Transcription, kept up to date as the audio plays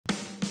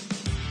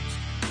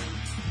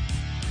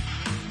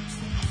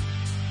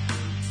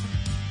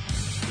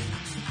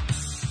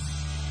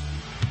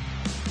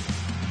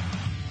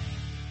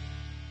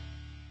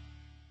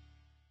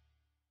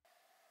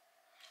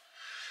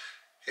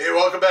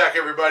Welcome back,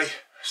 everybody.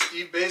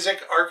 Steve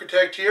Basic,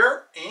 architect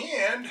here,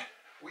 and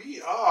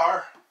we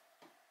are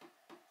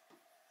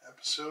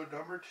episode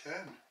number 10.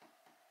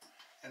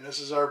 And this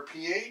is our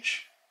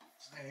PH,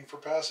 standing for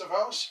Passive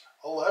House,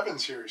 11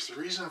 series. The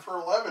reason for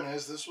 11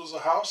 is this was a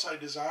house I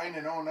designed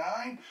in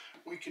 09,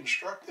 we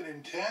constructed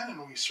in 10,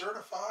 and we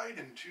certified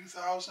in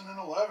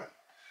 2011.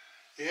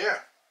 Yeah,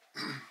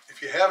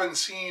 if you haven't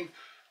seen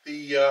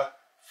the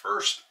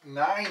first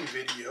 9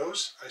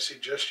 videos, I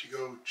suggest you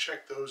go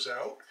check those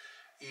out.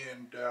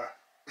 And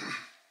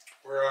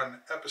we're on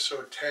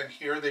episode 10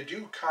 here. They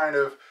do kind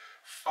of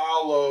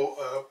follow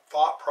a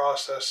thought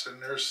process,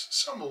 and there's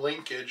some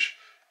linkage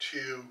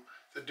to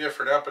the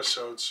different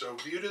episodes. So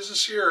viewed as a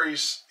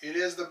series, it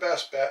is the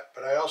best bet,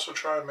 but I also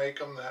try to make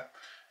them that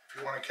if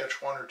you want to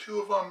catch 1 or 2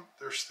 of them,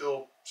 there's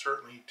still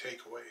certainly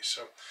takeaways.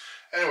 So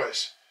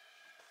anyways,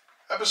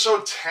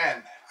 episode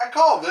 10. I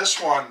call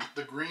this one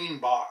the green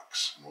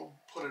box. We'll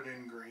put it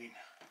in green.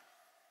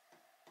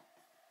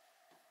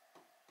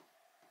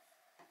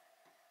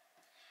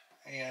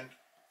 And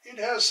it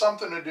has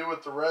something to do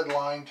with the red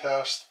line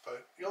test,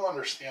 but you'll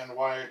understand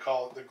why I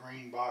call it the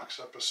green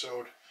box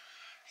episode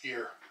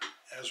here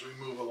as we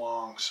move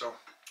along. So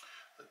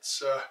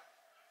let's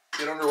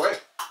get underway.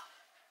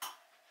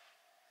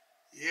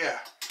 Yeah,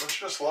 let's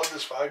just love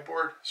this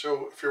 5-board.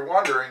 So if you're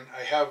wondering,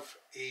 I have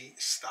a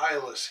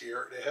stylus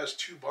here. It has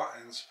 2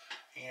 buttons,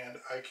 and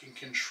I can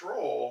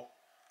control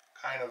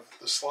kind of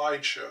the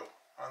slideshow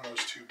on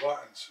those 2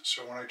 buttons.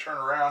 So when I turn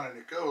around and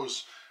it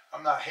goes,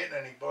 I'm not hitting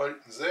any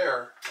buttons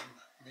there.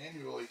 I'm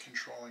manually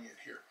controlling it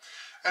here.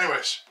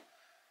 Anyways,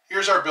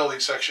 here's our building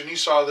section. You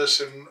saw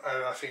this in,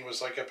 I think it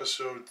was like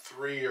episode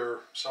 3 or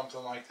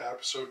something like that,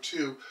 episode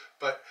 2.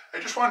 But I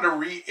just wanted to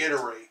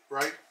reiterate,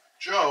 right?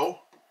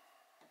 Joe,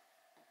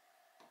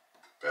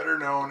 better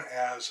known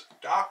as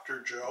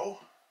Dr. Joe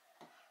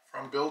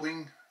from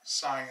Building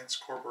Science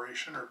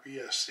Corporation, or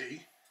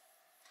BSC,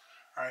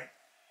 right?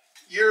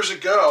 Years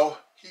ago,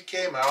 he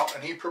came out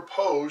and he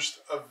proposed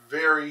a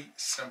very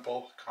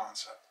simple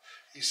concept.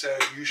 He said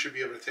you should be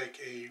able to take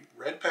a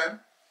red pen,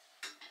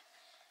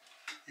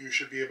 you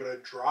should be able to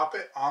drop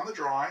it on the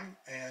drawing,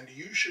 and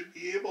you should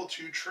be able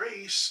to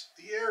trace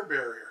the air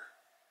barrier.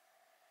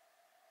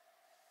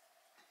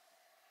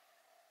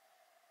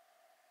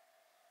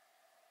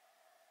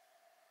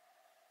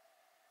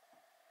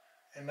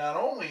 And not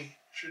only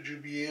should you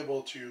be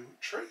able to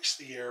trace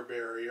the air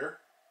barrier,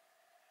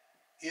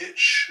 it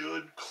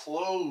should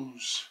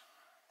close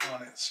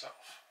on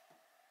itself.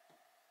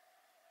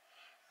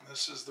 And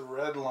this is the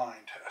red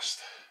line test.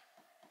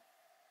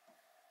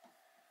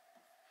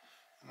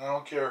 And I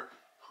don't care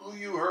who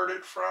you heard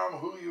it from,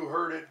 who you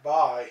heard it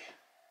by.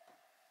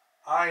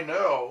 I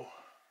know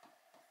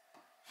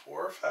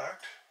for a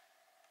fact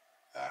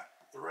that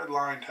the red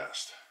line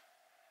test,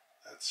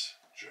 that's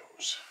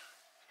Joe's.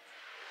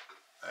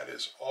 That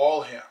is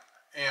all him.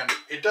 And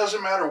it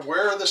doesn't matter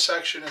where the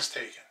section is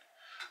taken.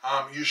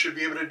 You should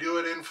be able to do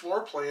it in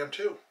floor plan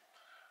too.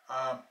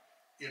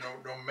 You know,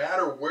 no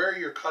matter where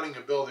you're cutting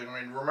a building,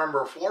 I mean,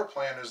 remember, a floor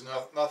plan is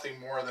nothing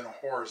more than a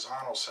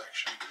horizontal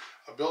section.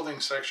 A building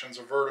section is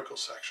a vertical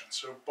section.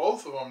 So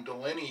both of them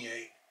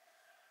delineate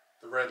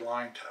the red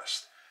line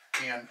test.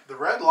 And the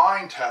red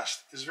line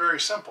test is very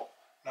simple.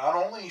 Not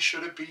only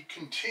should it be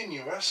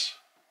continuous,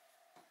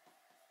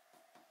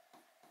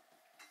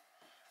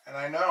 and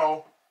I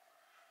know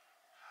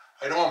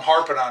I'm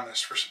harping on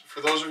this.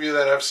 For those of you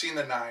that have seen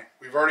the 9,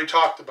 we've already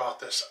talked about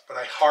this, but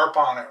I harp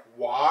on it.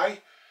 Why?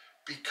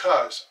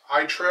 Because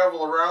I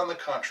travel around the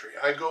country.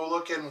 I go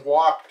look and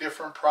walk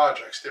different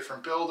projects,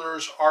 different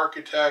builders,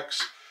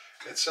 architects,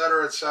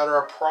 etc.,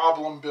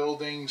 problem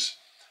buildings.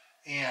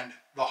 And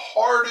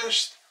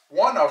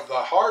one of the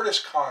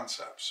hardest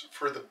concepts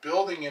for the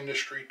building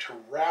industry to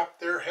wrap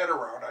their head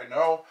around, I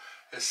know,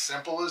 as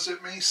simple as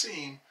it may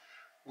seem,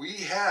 we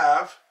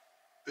have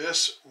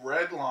this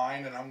red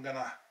line, and I'm going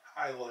to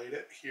highlight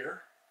it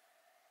here,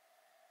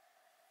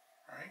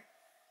 right?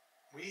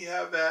 We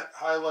have that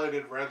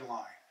highlighted red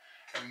line,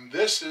 and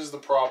this is the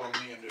problem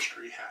the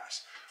industry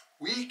has.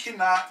 We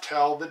cannot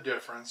tell the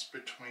difference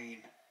between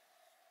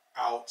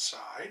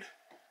outside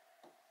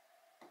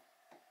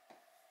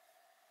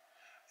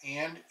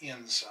and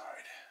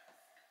inside.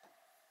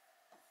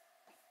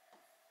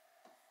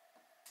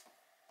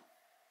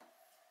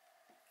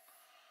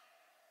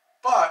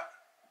 But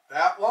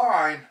that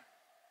line,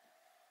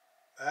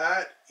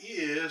 that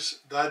is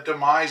the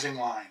demising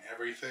line.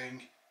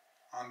 Everything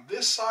on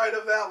this side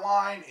of that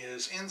line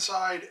is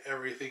inside.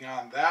 Everything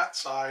on that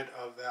side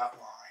of that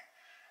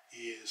line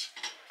is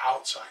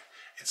outside.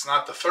 It's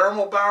not the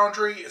thermal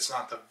boundary. It's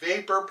not the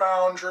vapor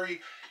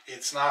boundary.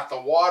 It's not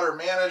the water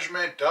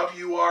management,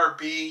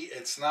 WRB.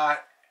 It's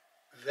not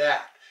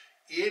that.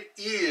 It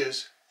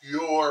is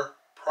your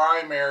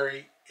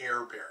primary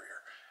air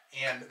barrier.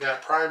 And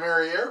that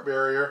primary air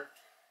barrier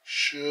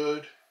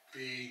should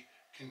be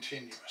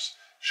continuous.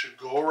 Should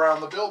go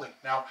around the building.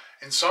 Now,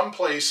 in some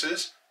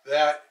places,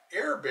 that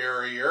air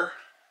barrier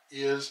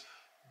is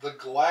the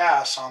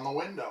glass on the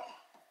window.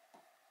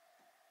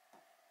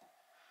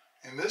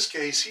 In this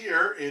case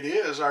here, it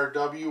is our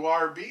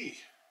WRB.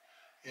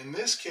 In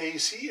this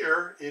case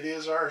here, it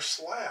is our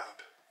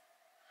slab.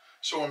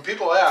 So when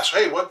people ask,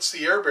 hey, what's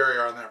the air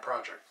barrier on that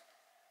project?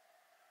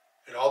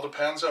 It all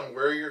depends on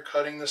where you're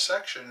cutting the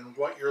section and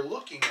what you're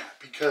looking at,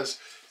 because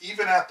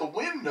even at the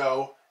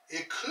window,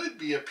 it could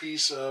be a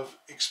piece of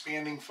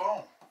expanding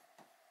foam.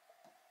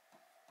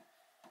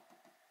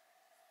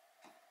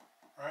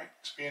 Right?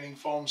 Expanding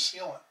foam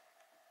sealant.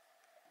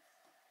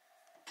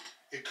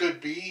 It could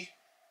be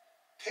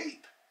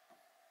tape.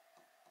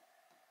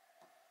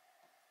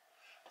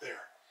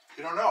 There.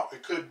 You don't know.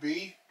 It could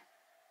be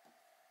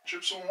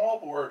gypsum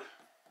wallboard.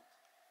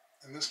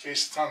 In this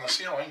case, it's on the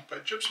ceiling,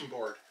 but gypsum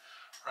board,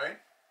 right?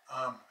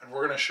 And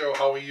we're going to show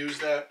how we use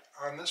that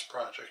on this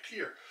project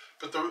here.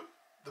 But the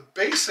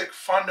basic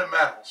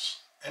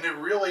fundamentals, and it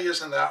really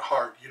isn't that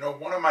hard. You know,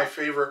 one of my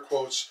favorite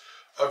quotes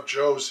of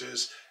Joe's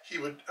is,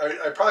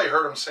 I probably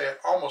heard him say it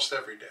almost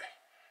every day.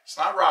 It's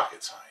not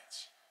rocket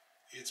science,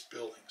 it's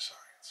building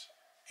science.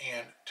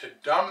 And to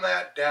dumb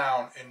that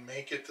down and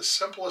make it the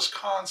simplest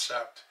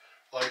concept,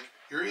 like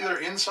you're either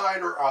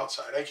inside or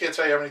outside. I can't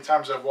tell you how many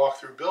times I've walked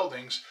through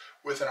buildings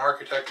with an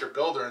architect or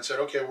builder and said,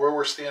 okay, where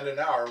we're standing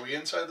now, are we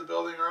inside the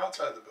building or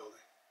outside the building?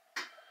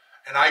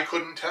 And I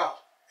couldn't tell.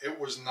 It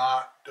was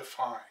not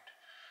defined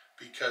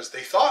because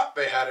they thought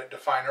they had it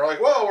defined. They're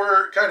like, well,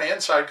 we're kind of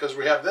inside because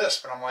we have this.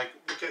 But I'm like,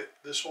 look at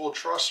this whole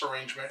truss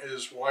arrangement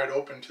is wide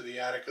open to the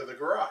attic of the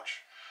garage.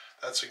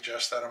 That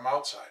suggests that I'm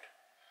outside.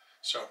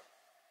 So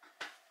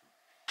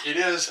it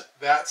is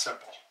that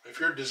simple. If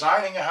you're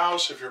designing a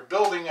house, if you're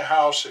building a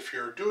house, if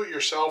you're a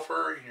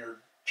do-it-yourselfer and you're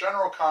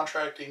general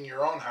contracting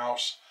your own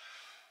house,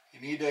 you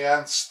need to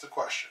answer the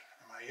question,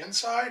 am I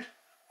inside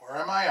or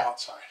am I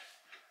outside?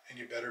 And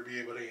you better be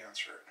able to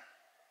answer it.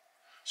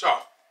 So,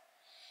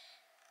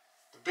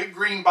 the big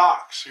green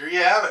box, here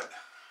you have it.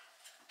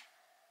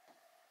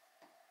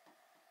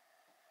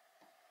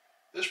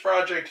 This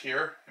project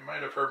here, you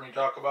might have heard me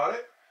talk about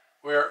it,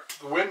 where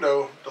the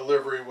window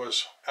delivery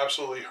was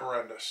absolutely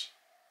horrendous.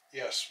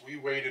 Yes, we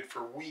waited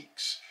for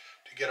weeks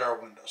to get our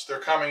windows. They're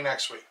coming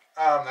next week.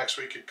 Next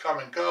week could come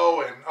and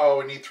go, and oh,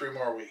 we need 3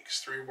 more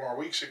weeks. 3 more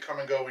weeks could come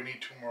and go, we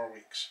need 2 more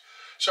weeks.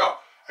 So,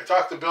 I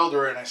talked to the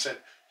builder and I said,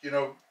 you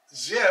know,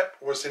 Zip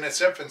was in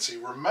its infancy.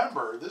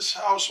 Remember, this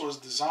house was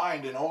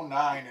designed in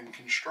 09 and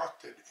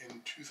constructed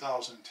in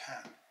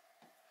 2010,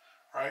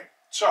 right?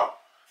 So,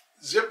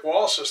 Zip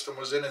wall system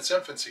was in its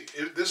infancy.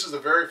 This is the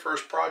very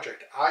first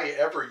project I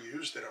ever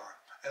used it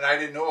on, and I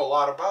didn't know a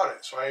lot about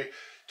it. So I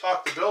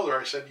talked to the builder.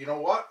 I said, you know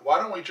what? Why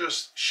don't we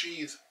just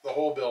sheathe the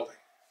whole building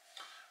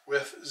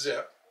with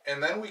Zip,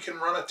 and then we can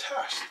run a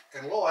test,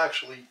 and we'll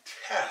actually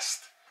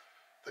test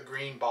the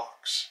green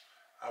box,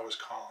 I was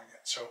calling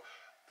it. So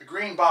the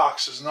green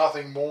box is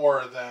nothing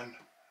more than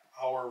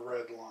our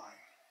red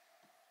line,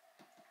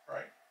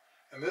 right?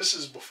 And this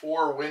is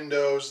before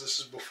windows. This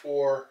is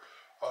before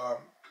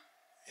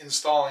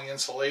installing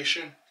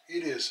insulation.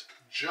 It is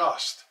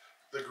just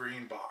the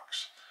green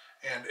box.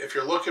 And if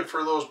you're looking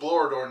for those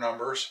blower door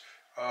numbers,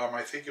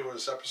 I think it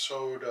was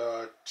episode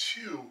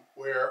 2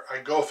 where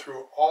I go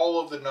through all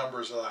of the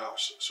numbers of the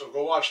house. So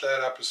go watch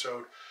that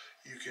episode.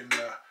 You can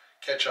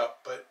catch up.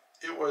 But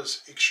it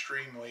was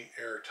extremely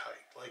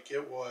airtight. Like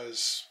it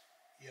was,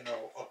 you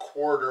know, a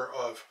quarter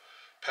of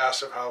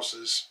Passive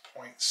House's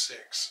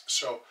 0.6.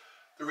 So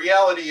the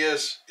reality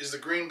is the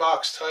green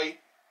box tight?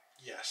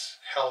 Yes,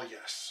 hell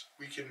yes.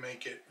 We can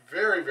make it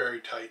very, very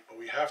tight, but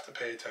we have to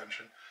pay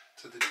attention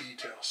to the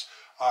details.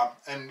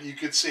 And you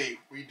could see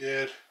we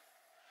did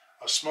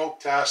a smoke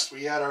test.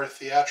 We had our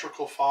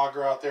theatrical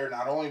fogger out there.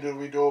 Not only did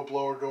we do a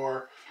blower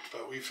door,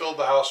 but we filled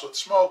the house with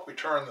smoke. We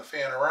turned the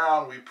fan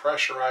around. We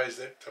pressurized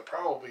it to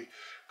probably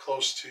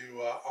close to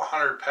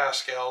 100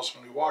 pascals.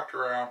 When we walked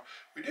around,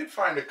 we did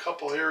find a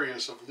couple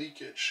areas of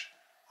leakage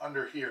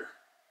under here.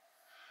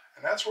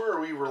 And that's where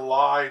we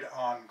relied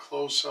on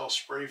closed cell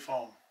spray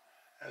foam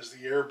as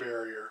the air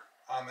barrier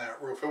on that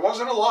roof. It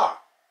wasn't a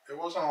lot. It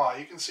wasn't a lot.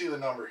 You can see the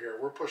number here.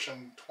 We're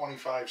pushing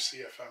 25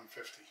 CFM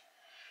 50,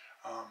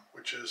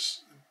 which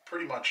is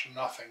pretty much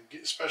nothing,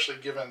 especially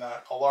given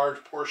that a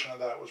large portion of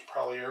that was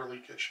probably air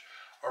leakage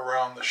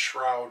around the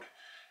shroud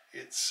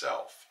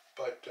itself.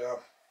 But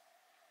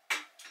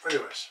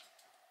anyways,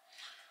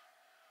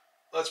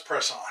 let's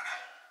press on.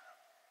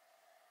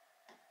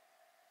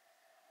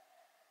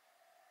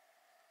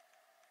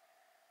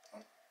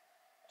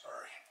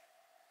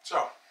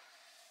 So,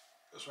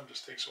 this one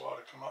just takes a while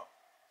to come up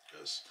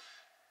because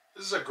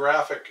this is a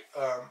graphic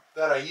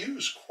that I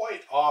use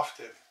quite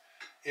often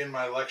in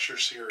my lecture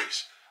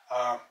series.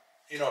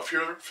 You know, if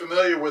you're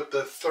familiar with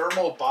the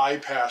thermal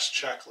bypass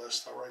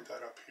checklist, I'll write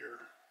that up here.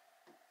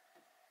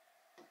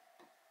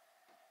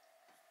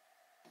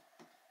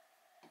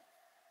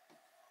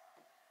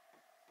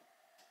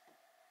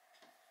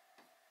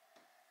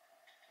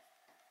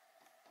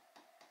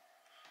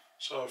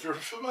 So if you're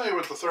familiar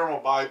with the thermal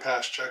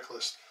bypass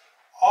checklist,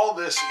 all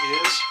this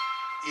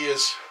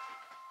is,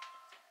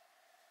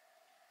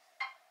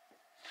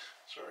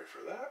 sorry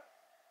for that,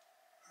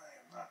 I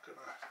am not going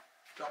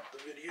to dump the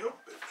video,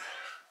 but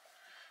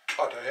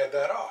Thought I had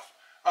that off.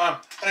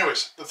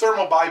 Anyways, the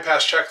thermal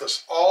bypass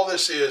checklist. All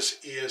this is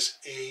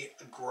a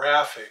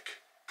graphic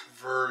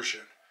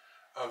version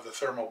of the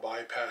thermal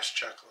bypass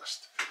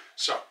checklist.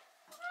 So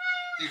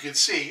you can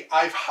see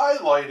I've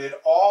highlighted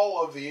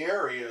all of the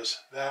areas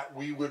that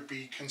we would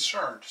be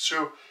concerned.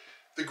 So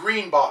the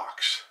green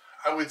box,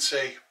 I would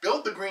say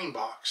build the green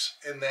box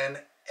and then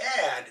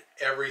add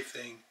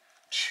everything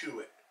to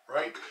it,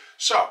 right?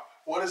 So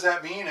what does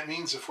that mean? It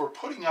means if we're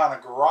putting on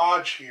a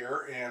garage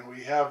here and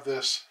we have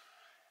this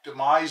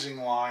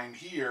demising line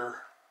here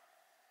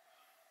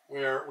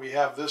where we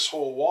have this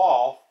whole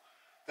wall,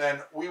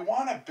 then we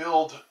want to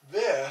build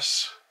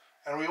this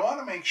and we want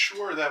to make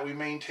sure that we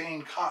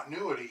maintain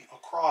continuity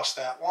across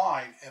that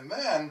line, and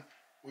then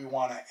we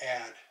want to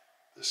add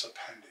this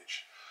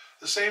appendage.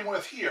 The same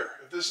with here.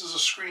 If this is a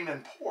screen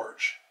and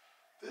porch,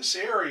 this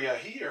area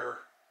here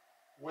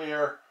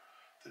where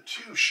the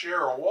two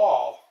share a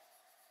wall,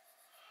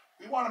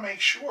 we want to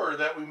make sure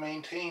that we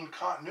maintain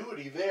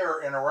continuity there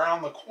and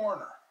around the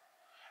corner.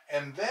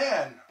 And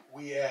then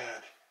we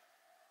add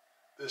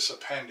this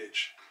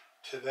appendage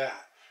to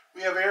that.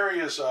 We have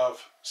areas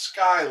of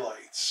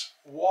skylights,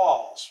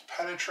 walls,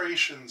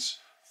 penetrations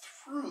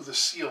through the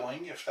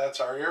ceiling, if that's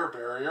our air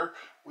barrier.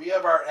 We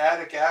have our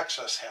attic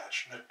access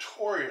hatch,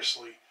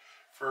 notoriously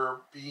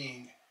for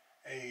being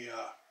a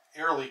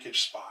air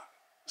leakage spot.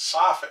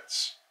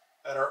 Soffits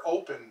that are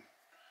open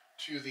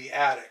to the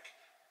attic.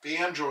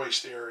 Band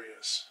joist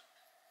areas.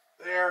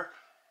 There,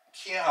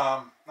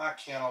 not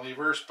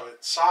cantilevers,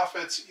 but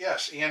soffits,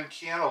 yes, and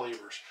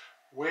cantilevers,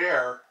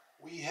 where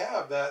we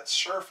have that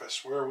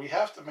surface where we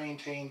have to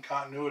maintain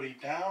continuity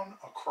down,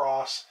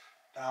 across,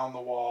 down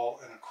the wall,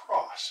 and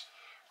across,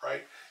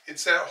 right?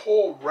 It's that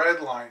whole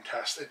red line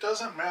test. It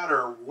doesn't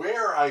matter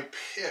where I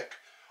pick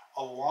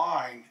a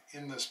line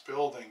in this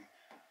building.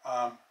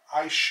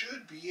 I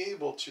should be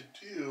able to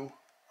do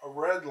a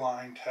red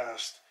line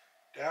test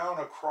down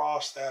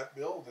across that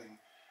building,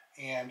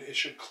 and it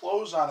should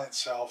close on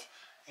itself,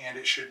 and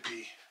it should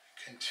be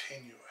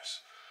continuous,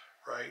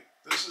 right?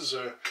 This is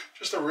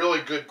just a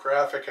really good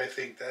graphic, I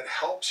think, that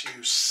helps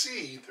you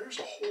see there's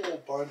a whole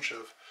bunch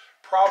of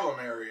problem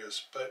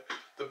areas, but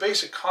the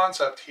basic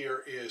concept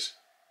here is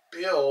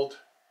build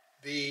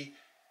the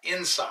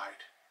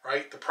inside,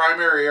 right? The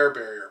primary air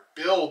barrier,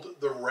 build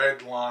the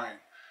red line.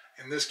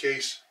 In this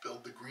case,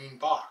 build the green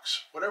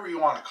box, whatever you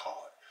want to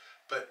call it.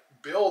 But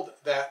build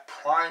that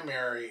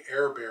primary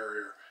air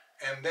barrier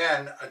and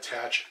then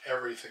attach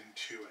everything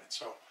to it.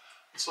 So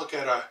let's look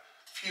at a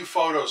few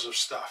photos of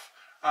stuff.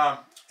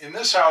 In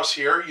this house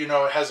here, you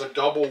know, it has a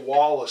double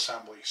wall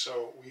assembly.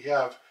 So we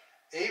have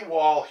a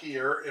wall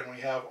here and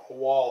we have a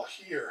wall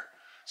here.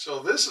 So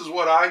this is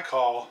what I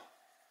call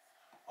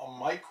a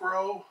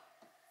micro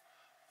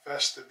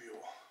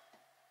vestibule.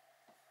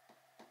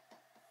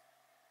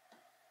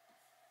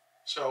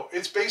 So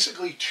it's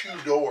basically two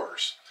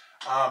doors.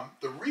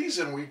 The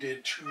reason we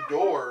did two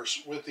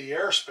doors with the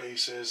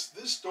airspace is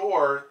this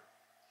door,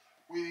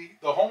 the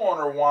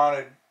homeowner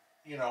wanted,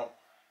 you know,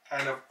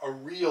 kind of a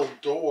real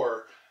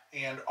door,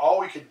 and all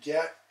we could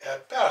get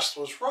at best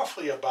was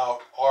roughly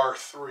about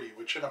R3,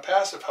 which in a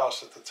passive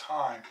house at the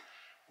time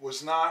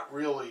was not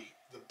really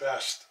the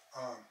best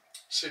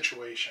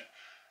situation.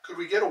 Could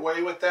we get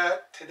away with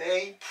that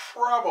today?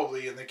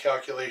 Probably. In the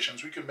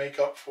calculations, we could make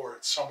up for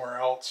it somewhere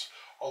else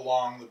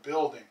along the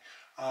building.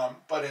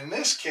 But in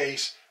this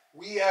case,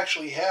 we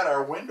actually had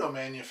our window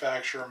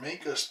manufacturer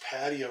make us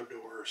patio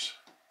doors.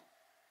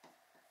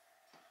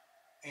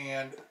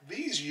 And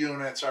these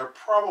units are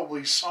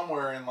probably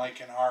somewhere in like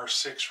an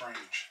R6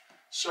 range.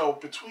 So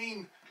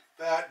between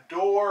that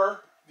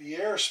door, the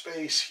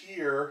airspace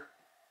here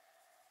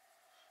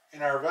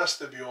in our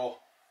vestibule,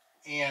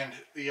 and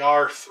the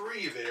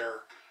R3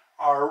 there,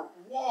 our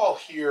wall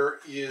here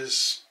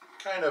is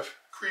kind of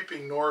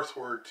creeping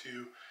northward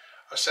to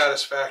a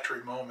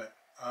satisfactory moment.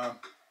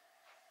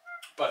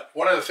 But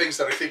one of the things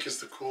that I think is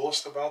the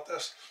coolest about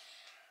this,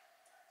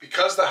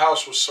 because the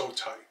house was so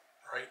tight,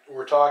 right?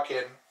 We're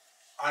talking,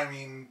 I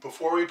mean,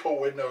 before we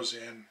put windows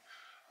in,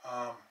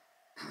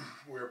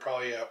 we were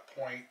probably at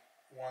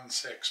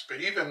 0.16.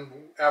 But even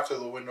after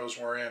the windows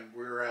were in,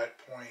 we were at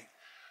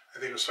I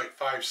think it was like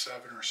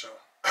 5.7 or so,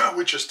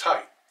 which is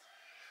tight.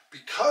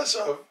 Because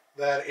of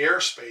that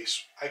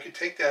airspace, I could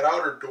take that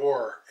outer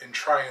door and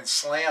try and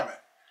slam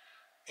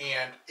it,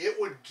 and it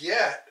would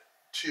get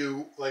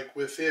to like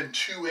within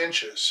 2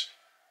 inches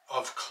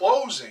of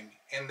closing,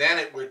 and then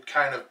it would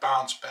kind of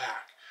bounce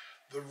back.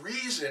 The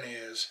reason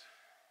is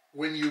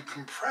when you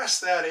compress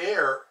that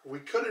air, we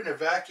couldn't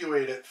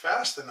evacuate it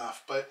fast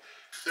enough, but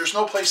there's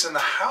no place in the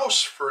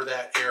house for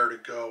that air to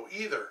go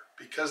either.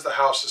 Because the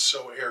house is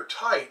so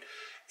airtight,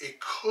 it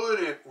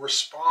couldn't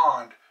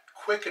respond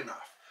quick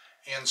enough.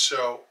 And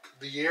so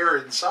the air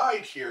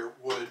inside here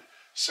would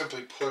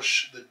simply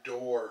push the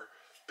door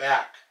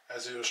back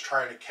as it was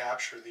trying to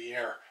capture the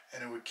air,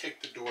 and it would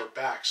kick the door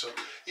back. So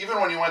even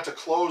when you went to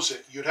close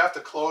it, you'd have to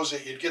close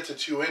it, you'd get to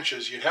 2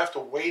 inches, you'd have to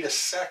wait a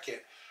second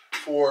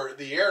for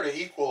the air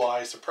to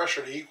equalize, the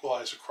pressure to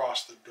equalize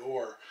across the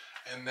door,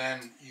 and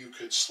then you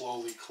could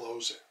slowly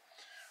close it.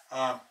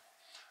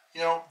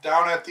 You know,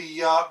 down at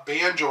the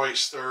band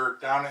joist, or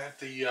down at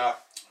the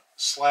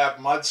slab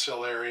mud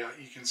sill area,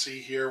 you can see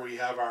here we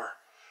have our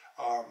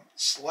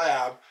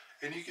slab,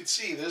 and you can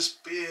see this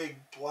big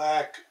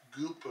black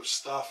goop of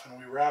stuff, and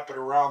we wrap it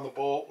around the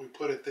bolt, we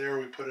put it there,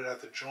 we put it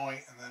at the joint,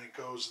 and then it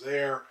goes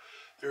there.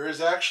 There is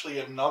actually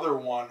another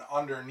one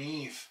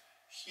underneath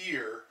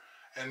here,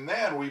 and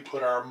then we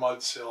put our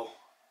mud sill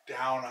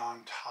down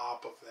on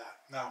top of that.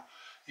 Now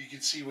you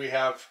can see we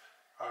have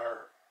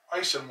our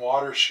ice and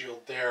water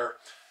shield there.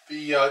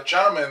 The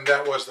gentleman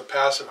that was the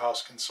Passive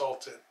House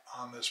consultant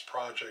on this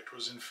project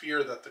was in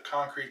fear that the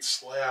concrete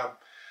slab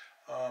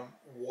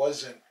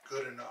wasn't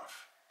good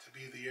enough to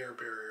be the air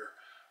barrier.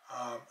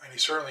 And he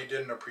certainly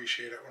didn't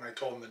appreciate it when I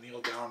told him to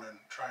kneel down and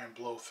try and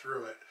blow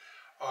through it.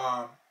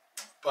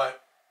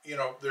 But, you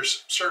know,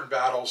 there's certain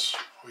battles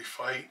we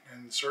fight,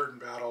 and certain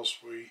battles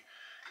we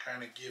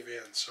kind of give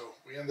in. So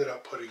we ended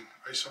up putting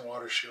ice and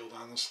water shield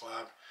on the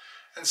slab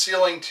and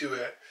sealing to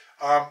it.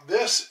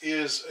 This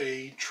is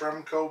a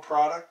Tremco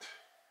product,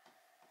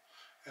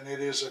 and it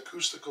is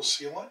acoustical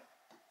sealant.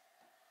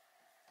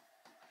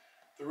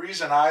 The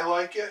reason I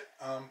like it,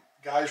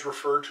 guys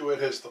refer to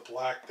it as the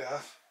Black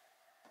Death.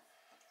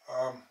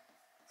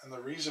 And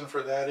the reason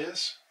for that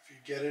is, if you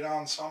get it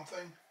on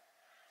something,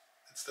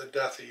 it's the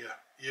death of you.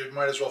 You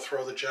might as well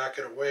throw the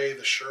jacket away,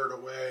 the shirt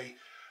away,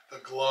 the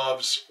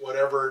gloves,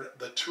 whatever,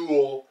 the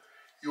tool,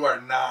 you are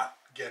not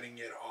getting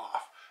it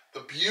off. The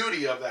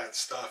beauty of that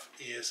stuff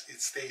is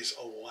it stays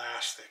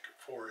elastic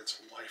for its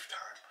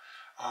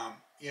lifetime.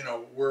 You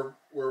know, we're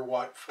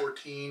what,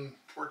 14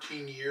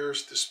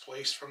 years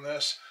displaced from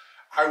this.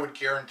 I would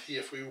guarantee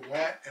if we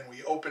went and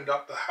we opened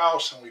up the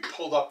house and we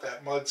pulled up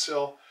that mud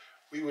sill,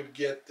 we would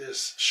get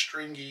this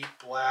stringy,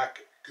 black,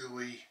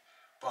 gooey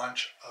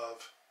bunch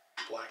of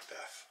Black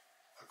Death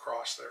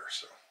across there.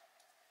 So,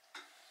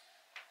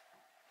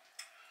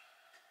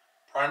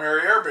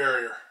 primary air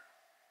barrier.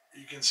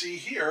 You can see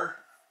here,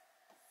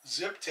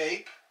 zip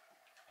tape.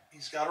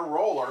 He's got a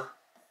roller.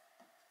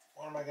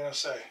 What am I going to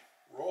say?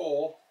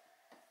 Roll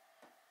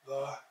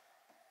the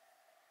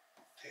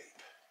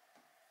tape.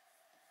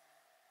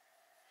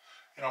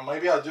 You know,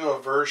 maybe I'll do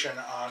a version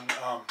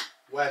on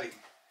wetting.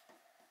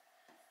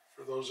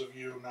 For those of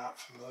you not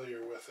familiar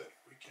with it,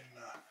 we can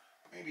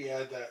maybe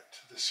add that to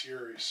the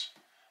series,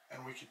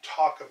 and we could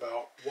talk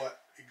about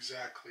what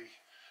exactly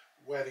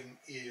wetting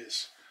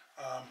is,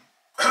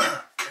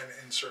 and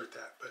insert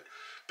that. But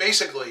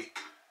basically,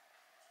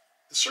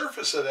 the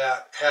surface of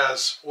that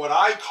has what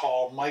I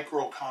call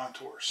micro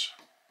contours,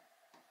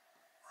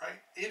 right?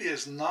 It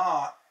is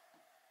not,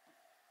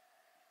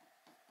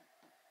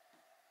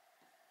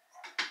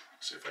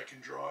 let's see if I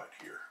can draw it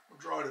here. We'll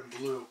draw it in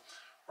blue.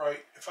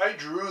 Right, if I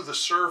drew the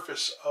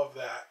surface of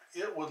that,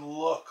 it would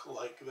look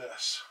like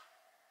this.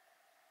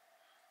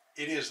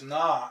 It is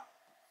not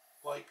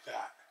like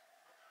that,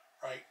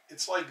 right?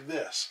 It's like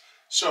this.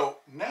 So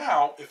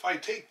now, if I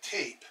take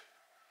tape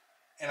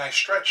and I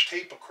stretch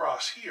tape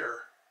across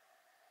here,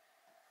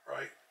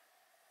 right,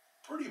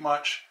 pretty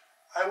much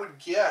I would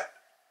get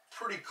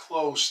pretty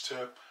close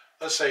to,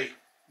 let's say,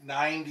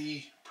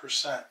 90%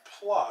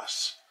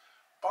 plus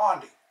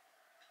bonding.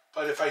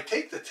 But if I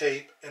take the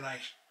tape and I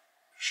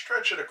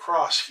stretch it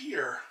across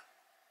here,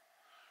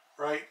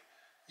 right,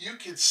 you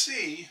could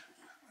see,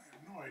 I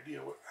have no idea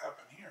what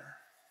happened here,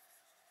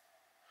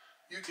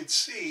 you could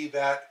see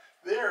that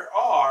there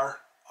are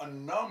a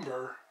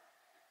number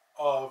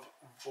of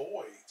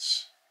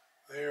voids.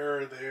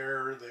 There.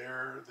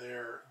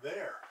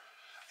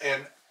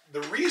 And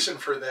the reason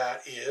for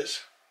that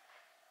is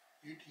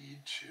you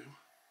need to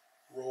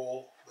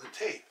roll the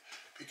tape.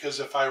 Because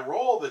if I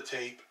roll the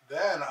tape,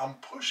 then I'm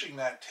pushing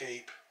that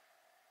tape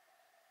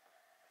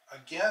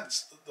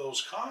against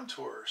those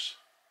contours,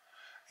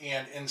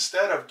 and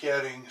instead of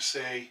getting,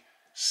 say,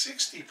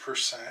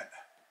 60%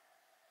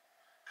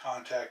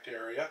 contact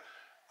area,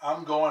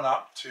 I'm going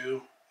up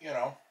to, you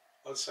know,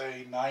 let's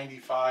say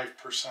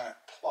 95%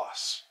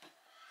 plus.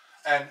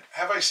 And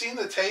have I seen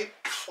the tape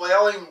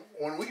flailing?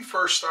 When we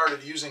first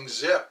started using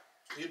zip,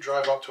 you'd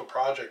drive up to a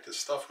project, this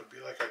stuff would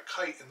be like a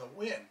kite in the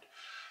wind.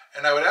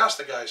 And I would ask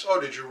the guys, oh,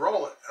 did you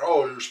roll it?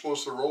 Oh, you're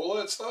supposed to roll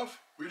that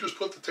stuff? We just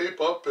put the tape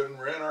up and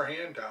ran our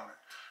hand down it.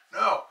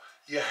 No,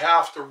 you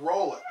have to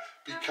roll it,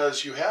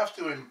 because you have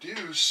to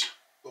induce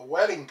the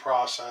wetting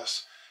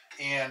process,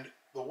 and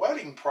the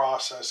wetting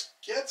process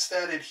gets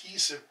that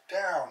adhesive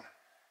down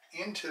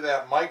into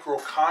that micro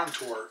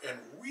contour and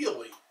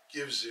really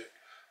gives it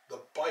the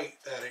bite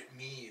that it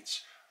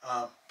needs.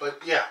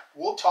 But yeah,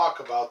 we'll talk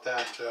about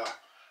that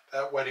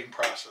that wetting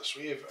process.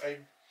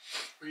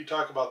 We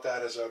talk about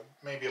that as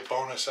maybe a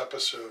bonus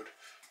episode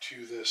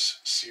to this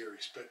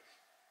series. But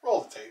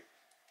roll the tape,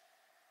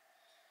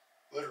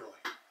 literally.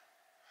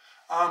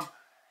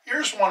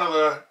 Here's one of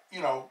the,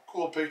 you know,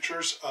 cool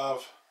pictures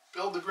of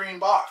Build the Green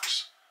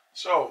Box.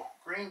 So,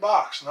 green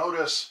box,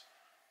 notice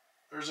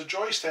there's a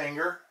joist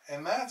hanger,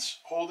 and that's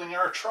holding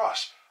our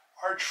truss.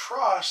 Our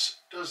truss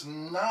does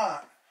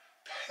not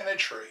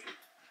penetrate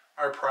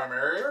our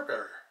primary air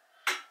barrier.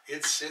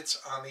 It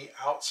sits on the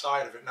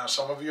outside of it. Now,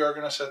 some of you are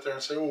going to sit there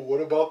and say, well,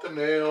 what about the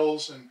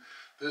nails and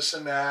this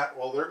and that?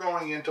 Well, they're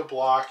going into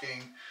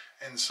blocking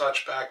and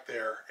such back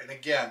there. And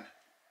again,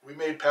 we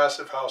made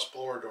passive house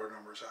blower door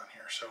numbers on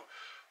here. So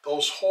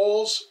those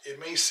holes, it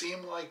may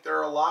seem like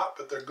they're a lot,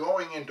 but they're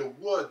going into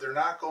wood. They're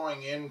not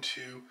going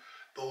into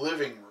the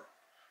living room,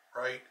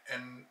 right?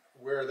 And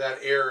where that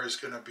air is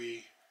going to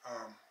be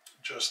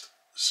just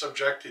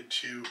subjected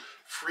to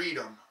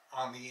freedom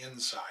on the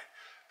inside.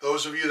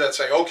 Those of you that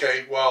say,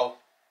 okay, well,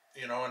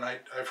 you know, and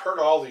I've heard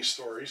all these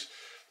stories.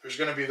 There's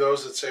going to be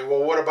those that say,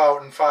 well, what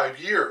about in 5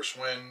 years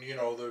when, you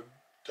know, the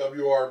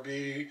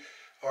WRB,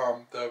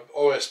 the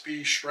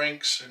OSB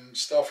shrinks and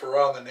stuff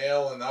around the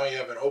nail and now you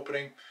have an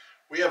opening?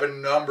 We have a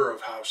number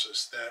of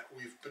houses that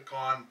we've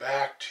gone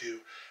back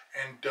to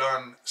and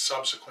done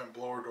subsequent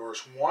blower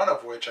doors, one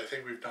of which I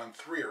think we've done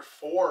 3 or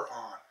 4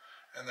 on,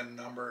 and the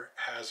number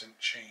hasn't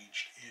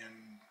changed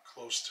in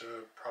close to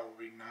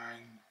probably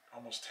 9,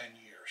 almost 10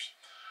 years.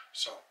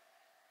 So,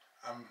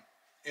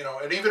 you know,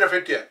 and even if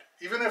it did,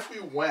 even if we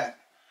went,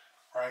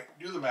 right,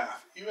 do the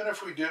math, even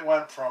if we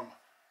went from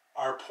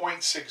our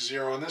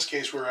 0.60, in this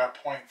case we were at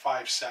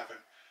 0.57,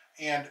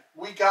 and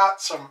we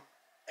got some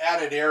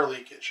added air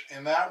leakage,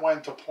 and that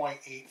went to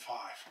 0.85.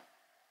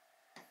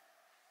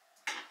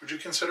 Would you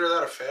consider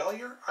that a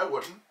failure? I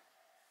wouldn't.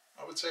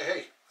 I would say,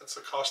 hey, that's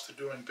the cost of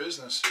doing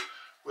business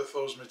with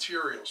those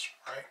materials,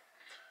 right?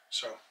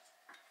 So,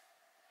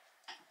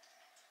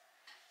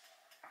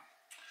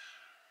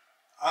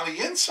 on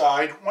the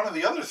inside, one of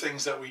the other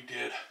things that we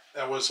did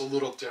that was a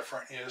little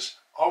different is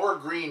our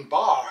green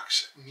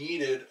box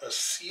needed a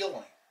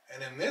ceiling.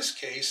 And in this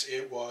case,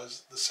 it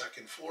was the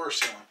second floor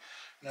ceiling.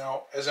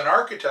 Now, as an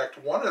architect,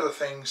 one of the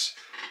things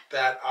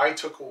that I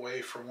took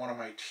away from one of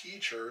my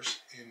teachers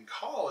in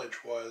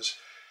college was,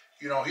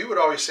 you know, he would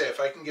always say, if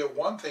I can get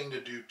one thing to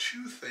do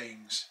 2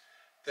 things,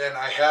 then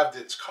I have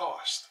its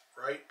cost,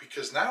 right?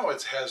 Because now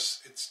it's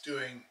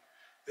doing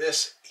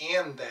this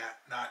and that,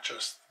 not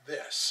just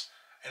this.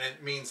 And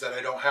it means that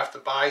I don't have to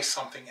buy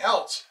something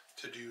else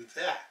to do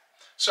that.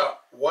 So,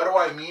 what do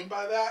I mean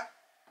by that?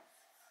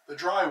 The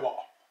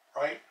drywall,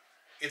 right?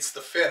 It's the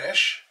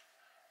finish.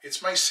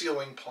 It's my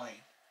ceiling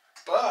plane.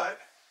 But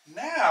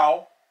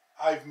now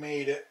I've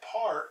made it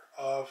part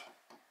of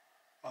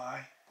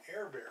my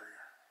air barrier.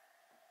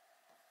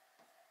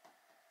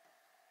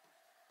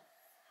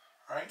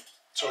 Right?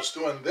 So it's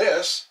doing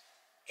this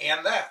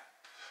and that.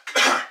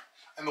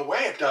 And the way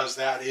it does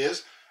that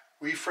is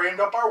we framed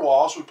up our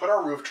walls, we put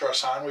our roof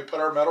truss on, we put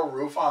our metal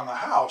roof on the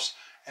house,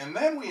 and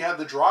then we had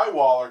the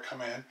drywaller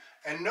come in,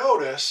 and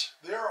notice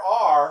there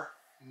are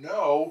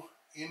no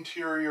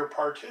interior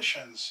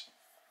partitions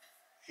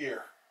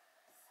here,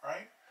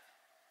 right?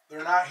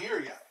 They're not here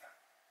yet.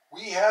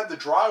 We had the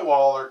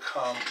drywaller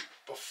come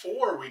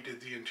before we did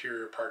the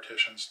interior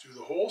partitions, do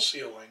the whole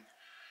ceiling,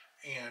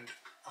 and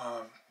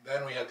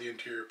then we had the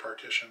interior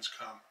partitions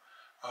come,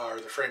 or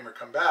the framer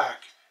come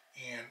back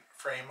and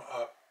frame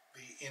up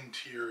the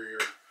interior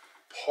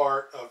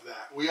part of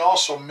that. We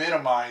also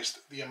minimized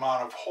the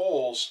amount of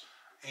holes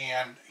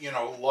and, you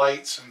know,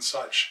 lights and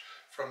such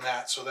from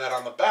that, so that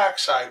on the back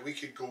side we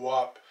could go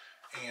up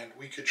and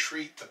we could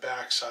treat the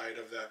backside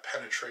of that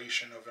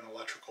penetration of an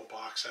electrical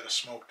box at a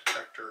smoke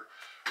detector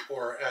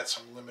or at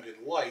some limited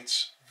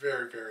lights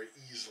very, very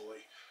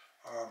easily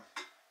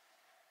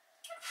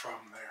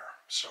from there.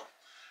 So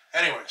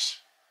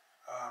anyways,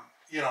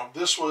 you know,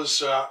 this was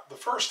the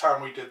first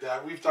time we did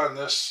that. We've done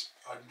this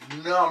a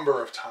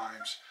number of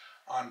times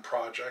on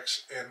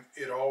projects, and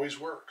it always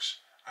works.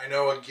 I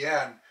know,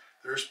 again,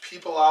 there's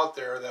people out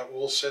there that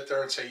will sit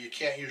there and say you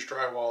can't use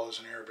drywall as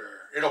an air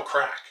barrier. It'll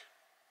crack.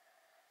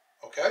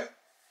 Okay?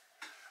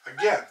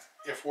 Again,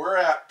 if we're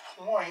at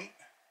 0.57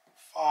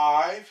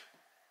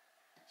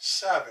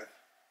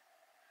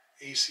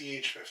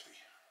 ACH 50,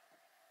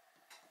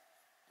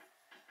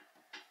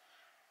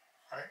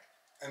 right?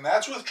 And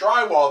that's with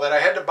drywall that I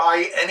had to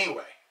buy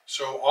anyway.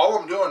 So all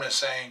I'm doing is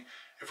saying,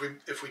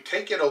 if we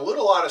take it a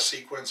little out of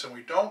sequence and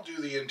we don't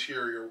do the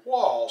interior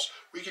walls,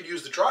 we could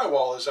use the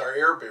drywall as our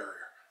air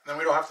barrier. And then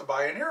we don't have to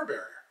buy an air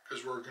barrier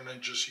because we're going to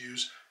just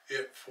use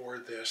it for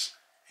this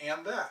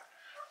and that.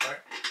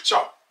 Right?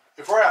 So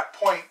if we're at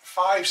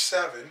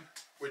 0.57,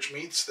 which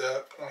meets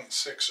the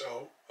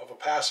 0.60 of a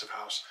passive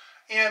house,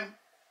 and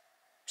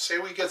say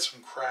we get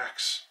some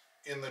cracks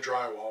in the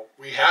drywall,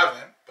 we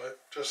haven't, but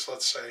just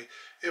let's say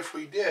if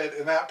we did,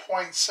 and that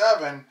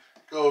 0.7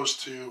 goes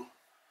to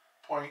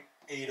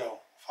 0.80,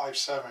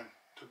 57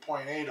 to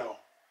 0.80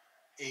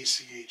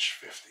 ACH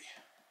 50,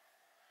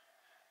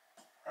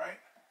 right?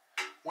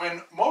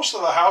 When most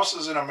of the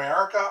houses in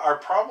America are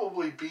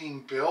probably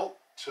being built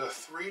to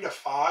 3 to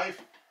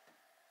 5,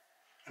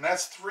 and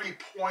that's 3.0,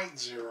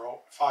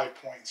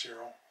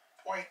 5.0,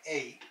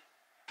 0.8,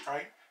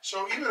 right?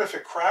 So even if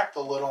it cracked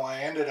a little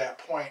and ended at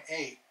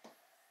 0.8,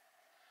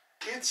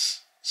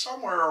 it's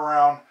somewhere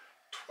around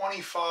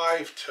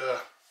 25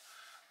 to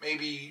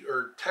maybe,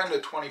 or 10 to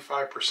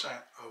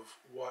 25% of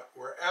what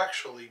we're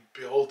actually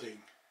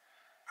building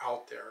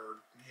out there,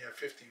 or yeah,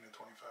 15 to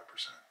 25%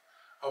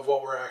 of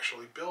what we're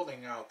actually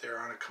building out there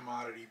on a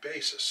commodity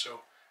basis.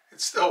 So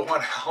it's still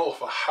one hell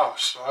of a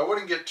house, so I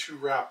wouldn't get too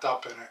wrapped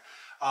up in it.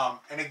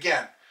 And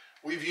again,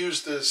 we've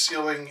used the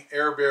ceiling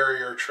air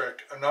barrier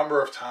trick a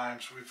number of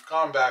times. We've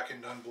gone back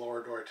and done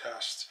blower door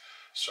tests.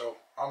 So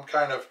I'm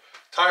kind of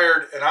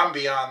tired, and I'm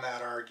beyond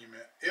that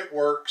argument. It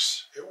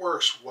works. It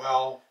works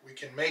well. We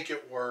can make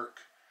it work.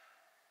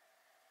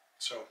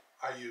 So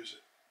I use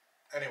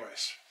it.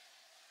 Anyways,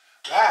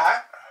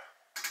 that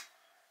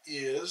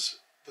is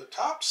the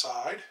top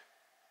side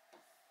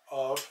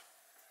of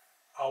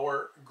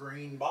our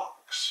green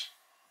box.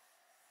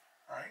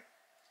 All right.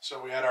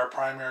 So we had our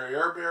primary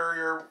air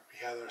barrier.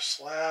 We had our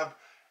slab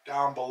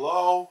down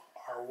below,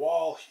 our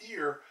wall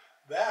here.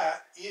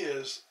 That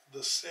is the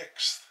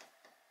 6th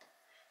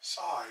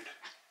side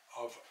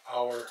of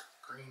our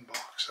green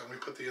box, and we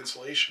put the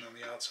insulation on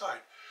the outside.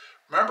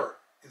 Remember,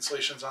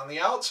 insulation's on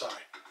the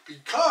outside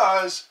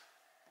because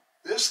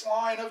this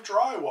line of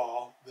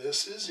drywall,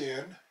 this is in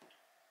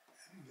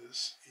and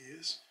this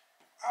is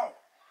out.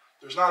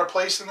 There's not a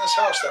place in this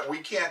house that we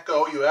can't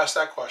go. You ask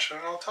that question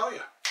and I'll tell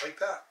you like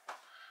that,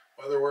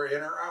 whether we're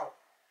in or out.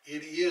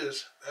 It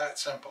is that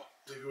simple.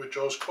 Leave you with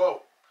Joe's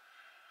quote.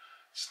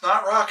 It's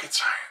not rocket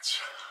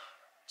science,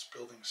 it's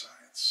building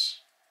science.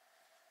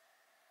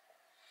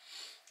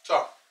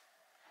 So,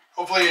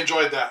 hopefully you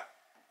enjoyed that.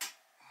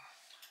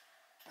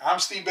 I'm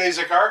Steve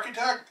Baczek,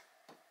 Architect.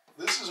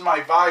 This is my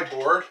vibe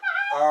board.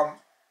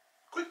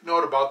 Quick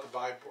note about the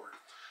vibe board.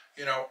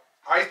 You know,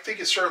 I think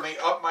it's certainly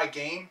up my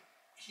game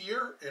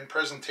here in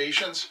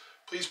presentations.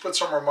 Please put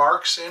some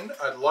remarks in.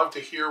 I'd love to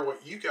hear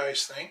what you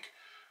guys think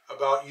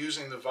about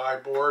using the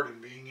vibe board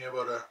and being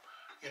able to,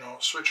 you know,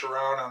 switch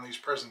around on these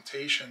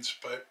presentations.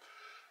 But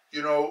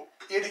you know,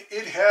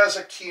 it has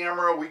a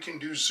camera. We can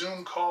do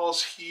Zoom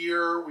calls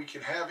here. We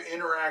can have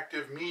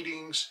interactive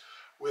meetings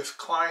with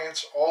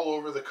clients all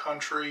over the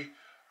country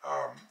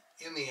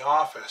in the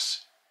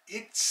office.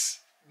 It's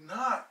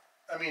not,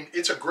 I mean,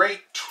 it's a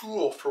great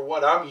tool for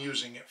what I'm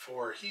using it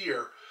for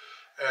here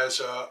as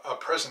a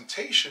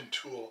presentation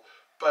tool.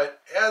 But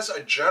as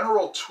a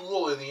general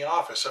tool in the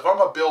office, if I'm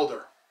a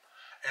builder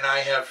and I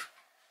have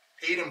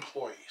 8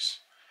 employees,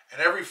 and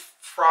every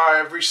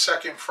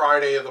second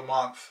Friday of the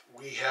month,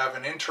 we have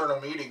an internal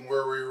meeting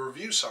where we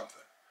review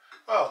something.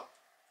 Well,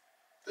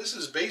 this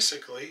is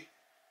basically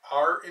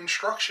our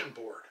instruction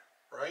board,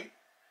 right?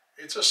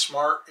 It's a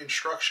smart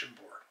instruction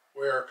board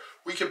where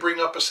we can bring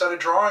up a set of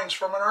drawings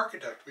from an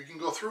architect. We can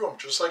go through them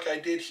just like I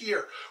did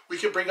here. We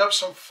can bring up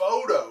some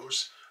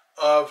photos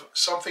of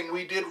something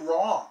we did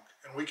wrong,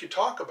 and we could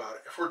talk about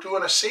it. If we're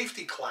doing a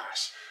safety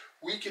class,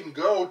 we can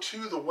go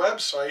to the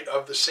website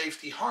of the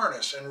safety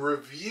harness and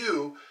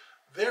review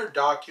their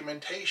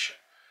documentation.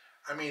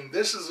 I mean,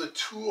 this is a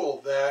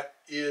tool that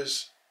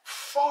is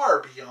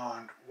far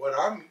beyond what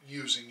I'm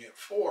using it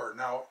for.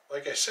 Now,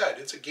 like I said,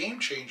 it's a game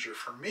changer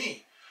for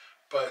me.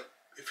 But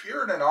if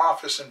you're in an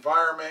office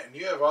environment and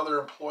you have other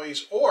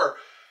employees, or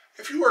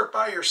if you work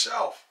by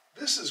yourself,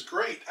 this is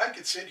great. I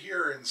could sit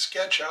here and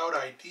sketch out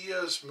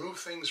ideas, move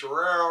things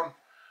around,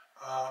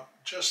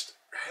 just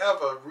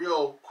have a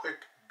real quick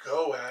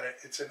go at it.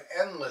 It's an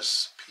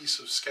endless piece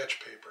of sketch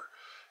paper.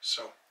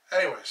 So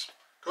anyways,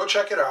 go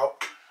check it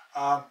out.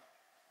 I'm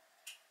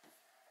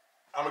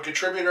a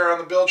contributor on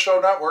the Build Show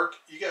Network.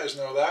 You guys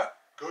know that.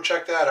 Go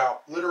check that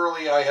out.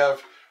 Literally, I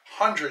have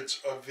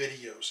hundreds of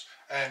videos.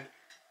 And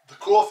the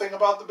cool thing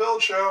about the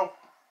Build Show,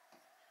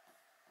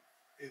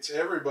 it's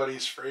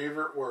everybody's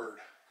favorite word.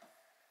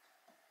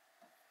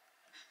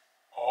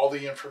 All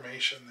the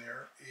information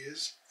there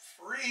is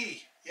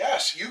free.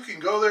 Yes, you can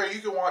go there.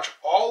 You can watch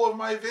all of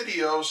my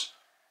videos,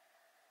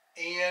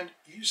 and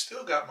you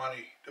still got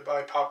money to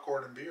buy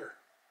popcorn and beer.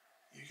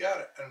 You got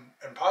it,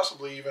 and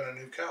possibly even a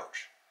new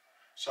couch.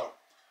 So,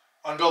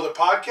 Unbuild It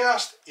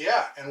Podcast,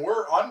 yeah, and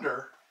we're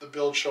under the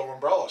Build Show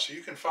umbrella. So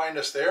you can find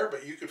us there,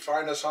 but you could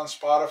find us on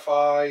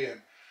Spotify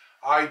and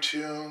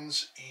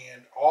iTunes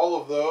and all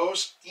of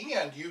those.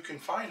 And you can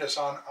find us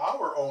on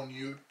our own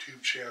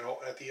YouTube channel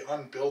at the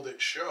Unbuild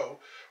It Show,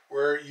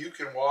 where you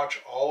can watch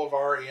all of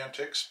our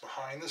antics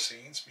behind the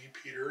scenes, me,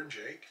 Peter, and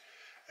Jake,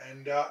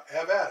 and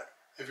have at it.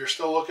 If you're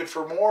still looking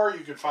for more,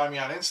 you can find me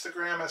on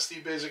Instagram at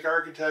Steve Baczek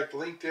Architect,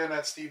 LinkedIn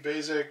at Steve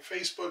Baczek,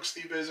 Facebook,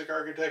 Steve Baczek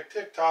Architect,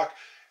 TikTok,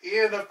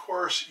 and of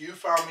course, you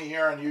found me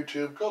here on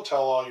YouTube. Go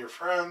tell all your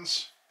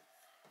friends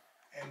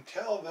and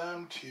tell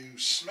them to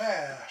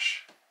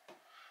smash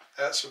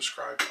that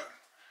subscribe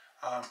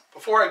button.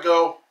 Before I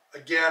go,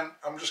 again,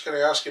 I'm just going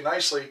to ask you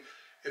nicely,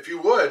 if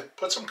you would,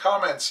 put some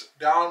comments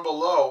down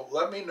below.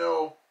 Let me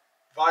know,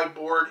 Vibe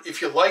Board,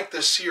 if you like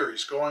this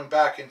series, going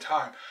back in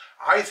time.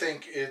 I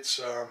think it's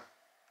a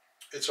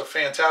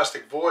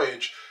fantastic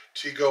voyage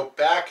to go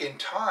back in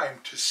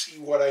time to see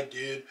what I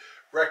did,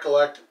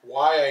 recollect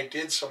why I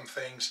did some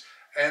things,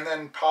 and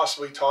then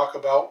possibly talk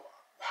about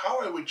how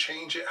I would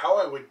change it, how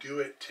I would do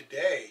it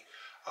today.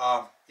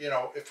 You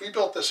know, if we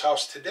built this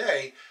house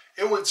today,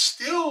 it would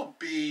still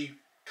be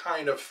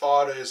kind of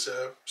thought as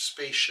a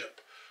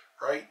spaceship,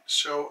 right?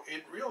 So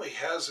it really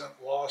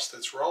hasn't lost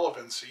its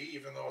relevancy,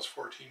 even though it's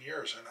 14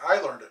 years. And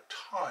I learned a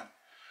ton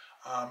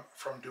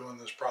from doing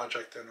this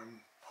project, and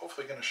I'm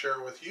hopefully going to share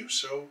it with you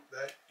so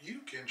that you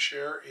can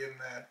share in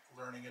that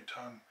learning a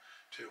ton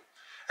too.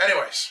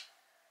 Anyways,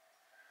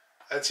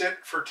 that's it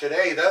for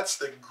today. That's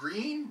the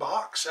green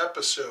box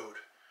episode.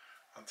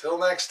 Until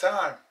next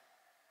time,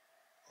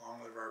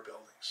 long live our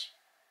building.